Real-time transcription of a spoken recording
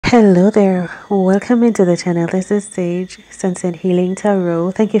Hello there, welcome into the channel. This is Sage Sunset Healing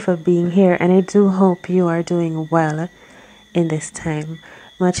Tarot. Thank you for being here, and I do hope you are doing well in this time.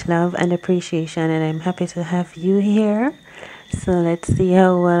 Much love and appreciation, and I'm happy to have you here. So let's see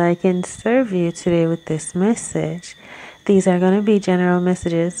how well I can serve you today with this message. These are going to be general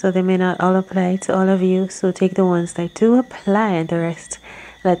messages, so they may not all apply to all of you, so take the ones that do apply and the rest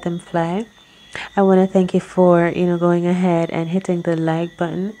let them fly. I want to thank you for going ahead and hitting the like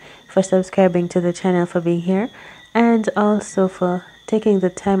button, for subscribing to the channel, for being here, and also for taking the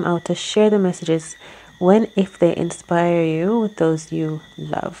time out to share the messages if they inspire you with those you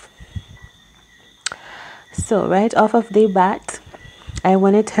love. So right off of the bat, I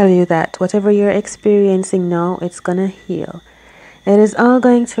want to tell you that whatever you're experiencing now, it's gonna heal. It is all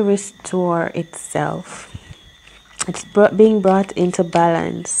going to restore itself. It's being brought into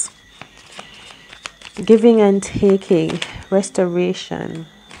balance. Giving and taking, restoration.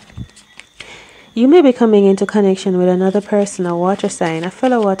 You may be coming into connection with another person, a water sign, a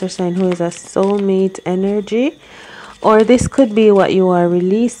fellow water sign who is a soulmate energy, or this could be what you are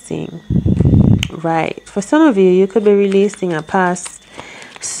releasing. Right. For some of you, you could be releasing a past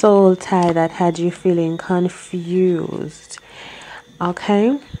soul tie that had you feeling confused.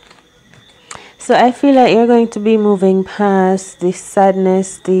 Okay. So I feel like you're going to be moving past the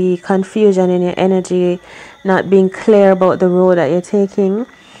sadness, the confusion in your energy, not being clear about the road that you're taking,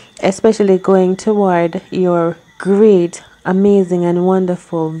 especially going toward your great, amazing and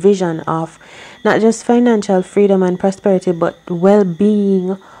wonderful vision of not just financial freedom and prosperity, but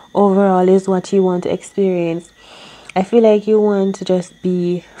well-being overall is what you want to experience. I feel like you want to just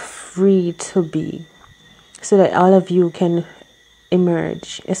be free to be, so that all of you can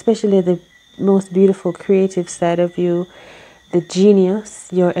emerge, especially the most beautiful creative side of you, the genius,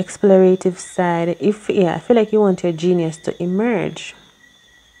 your explorative side. I feel like you want your genius to emerge,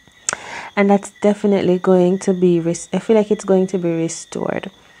 and that's definitely going to be I feel like it's going to be restored,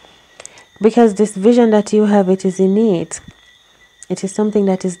 because this vision that you have, it is innate. It is something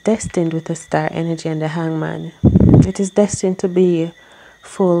that is destined with the star energy and the hangman. It is destined to be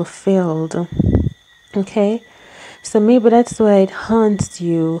fulfilled. Okay, so maybe that's why it haunts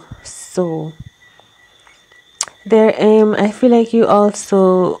you so. I feel like you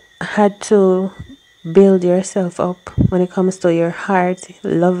also had to build yourself up when it comes to your heart,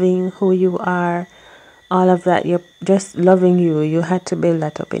 loving who you are, all of that. You're just loving you. You had to build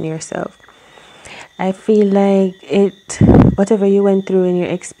that up in yourself. I feel like whatever you went through in your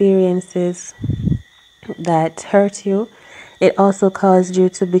experiences that hurt you, it also caused you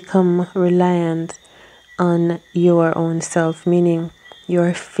to become reliant on your own self, meaning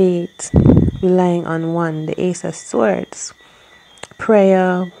your faith, relying on the Ace of Swords,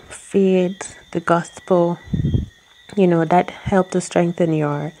 prayer, faith, the gospel, that helped to strengthen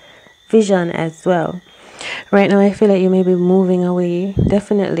your vision as well. Right now, I feel like you may be moving away.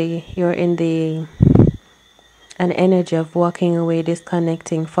 Definitely, you're in an energy of walking away,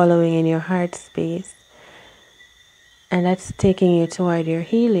 disconnecting, following in your heart space, and that's taking you toward your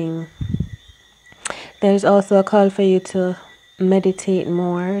healing. There's also a call for you to meditate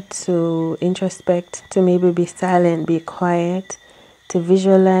more, to introspect, to maybe be silent, be quiet, to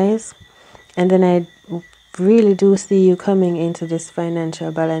visualize. And then I really do see you coming into this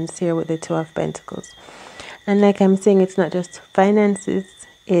financial balance here with the Two of Pentacles. And like I'm saying, it's not just finances,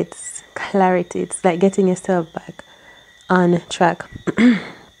 it's clarity. It's like getting yourself back on track.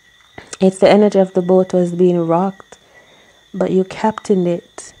 It's the energy of the boat was being rocked, but you captained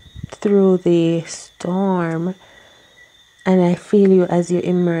it through the storm, and I feel you as you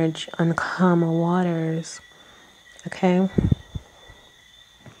emerge on calmer waters. Okay,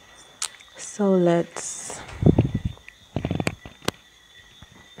 so let's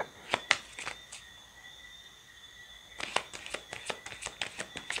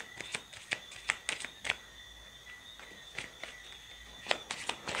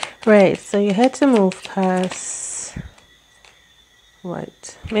right, so you had to move past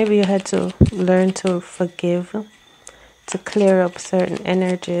what? Maybe you had to learn to forgive, to clear up certain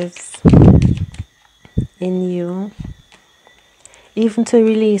energies in you, even to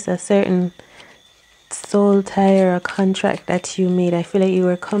release a certain soul tie or a contract that you made. I feel like you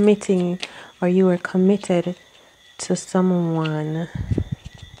were committing, or you were committed to someone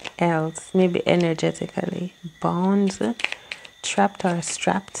else, maybe energetically bound, trapped or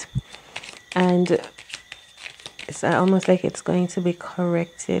strapped, and it's almost like it's going to be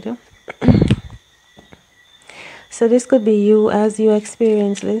corrected. So this could be you as you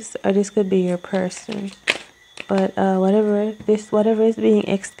experience this, or this could be your person. But whatever is being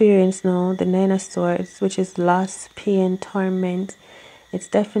experienced now, the Nine of Swords, which is loss, pain, torment, It's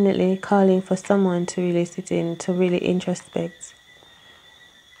definitely calling for someone to really sit in, to really introspect,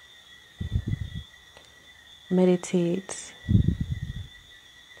 meditate.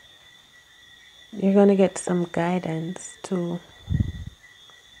 You're going to get some guidance too.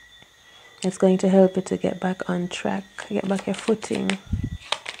 It's going to help you to get back on track, get back your footing.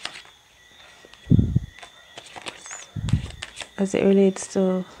 As it relates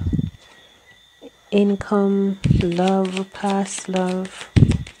to income, love, past love,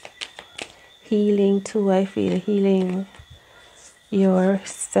 healing too. I feel healing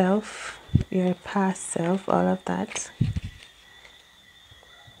yourself, your past self, all of that.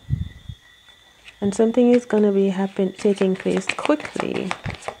 And something is going to be taking place quickly.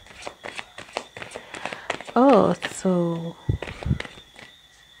 Oh, so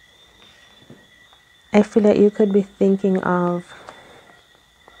I feel that you could be thinking of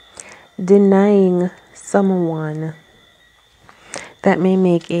denying someone that may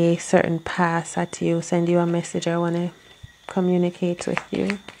make a certain pass at you, send you a message or want to communicate with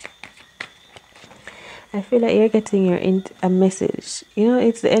you. I feel like you're getting a message. You know,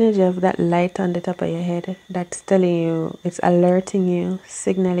 it's the energy of that light on the top of your head that's telling you, it's alerting you,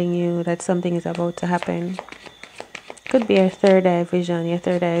 signaling you that something is about to happen. Could be your third eye vision. Your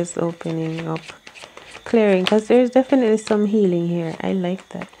third eye is opening up, clearing, because there's definitely some healing here. I like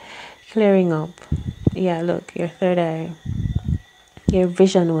that. Clearing up. Yeah, look, your third eye, your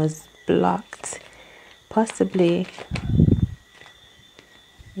vision was blocked. Possibly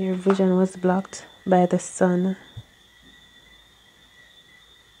your vision was blocked by the sun.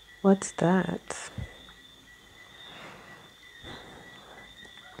 What's that?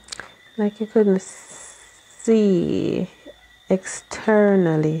 Like you couldn't see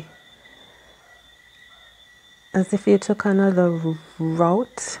externally, as if you took another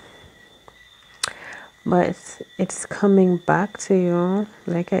route, but it's coming back to you.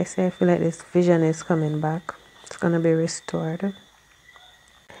 Like I say, I feel like this vision is coming back. It's going to be restored.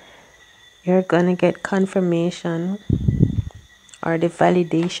 You're going to get confirmation or the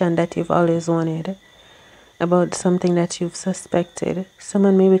validation that you've always wanted about something that you've suspected.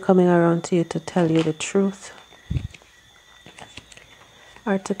 Someone may be coming around to you to tell you the truth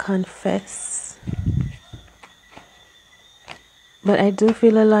or to confess. But I do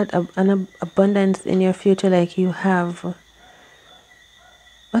feel a lot of an abundance in your future, like you have,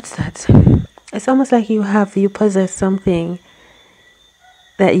 what's that? It's almost like you possess something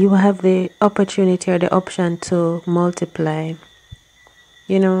that you have the opportunity or the option to multiply.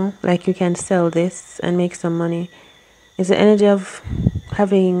 You know, like you can sell this and make some money. It's the energy of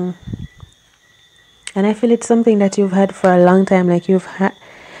having, and I feel it's something that you've had for a long time. Like you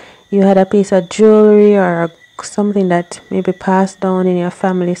had a piece of jewelry or something that maybe passed down in your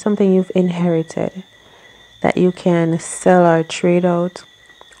family, something you've inherited that you can sell or trade out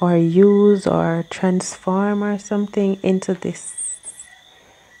or use or transform or something into this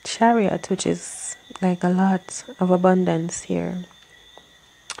chariot, which is like a lot of abundance here.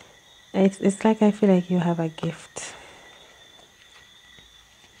 It's like I feel like you have a gift.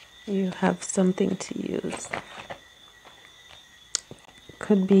 You have something to use.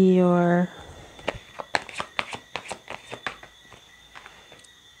 Could be your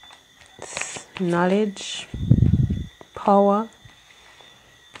knowledge, power.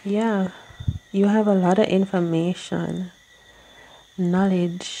 Yeah, you have a lot of information,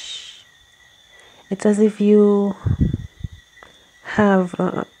 knowledge. It's as if you have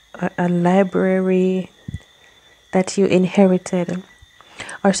a library that you inherited,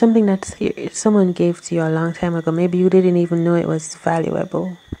 or something that someone gave to you a long time ago. Maybe you didn't even know it was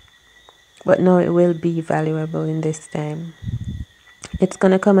valuable, but now it will be valuable in this time. It's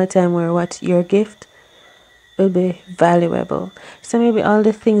gonna come a time where your gift will be valuable. So maybe all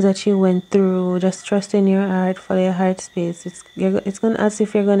the things that you went through, just trust in your heart, follow your heart space. It's gonna, as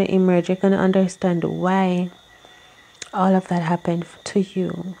if you're gonna emerge. You're gonna understand why all of that happened to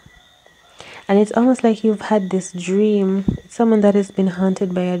you. And it's almost like you've had this dream, someone that has been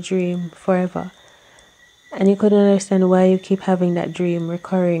haunted by a dream forever. And you couldn't understand why you keep having that dream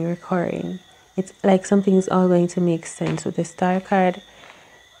recurring. It's like something is all going to make sense with the Star card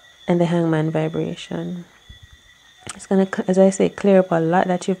and the Hangman vibration. It's going to, as I say, clear up a lot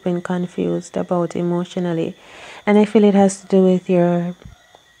that you've been confused about emotionally. And I feel it has to do with your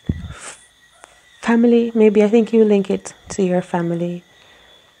family. Maybe I think you link it to your family,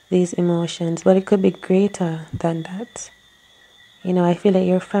 these emotions, but it could be greater than that. You know, I feel like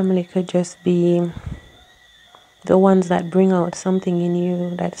your family could just be the ones that bring out something in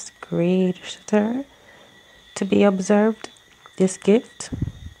you that's greater to be observed, this gift.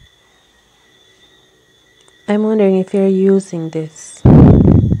 I'm wondering if you're using this.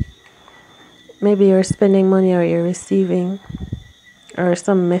 maybe you're spending money or you're receiving or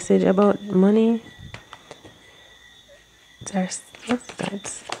some message about money. There's what's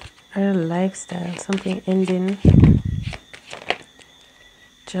that? Our lifestyle, something ending.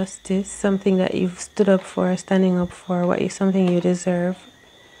 Justice, something that you've stood up for, standing up for, something you deserve.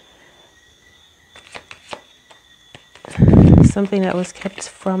 Something that was kept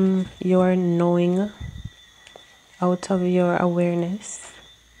from your knowing, out of your awareness.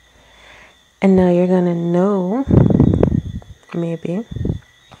 And now you're gonna know, maybe.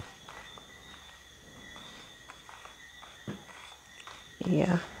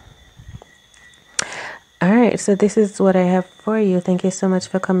 Yeah. Alright, so this is what I have for you. Thank you so much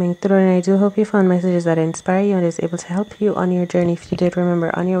for coming through, and I do hope you found messages that inspire you and is able to help you on your journey. If you did, remember,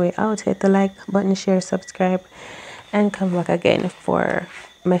 on your way out, hit the like button, share, subscribe, and come back again for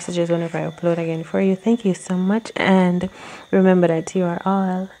messages whenever I upload again for you. Thank you so much, and remember that you are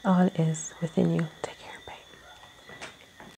all is within you.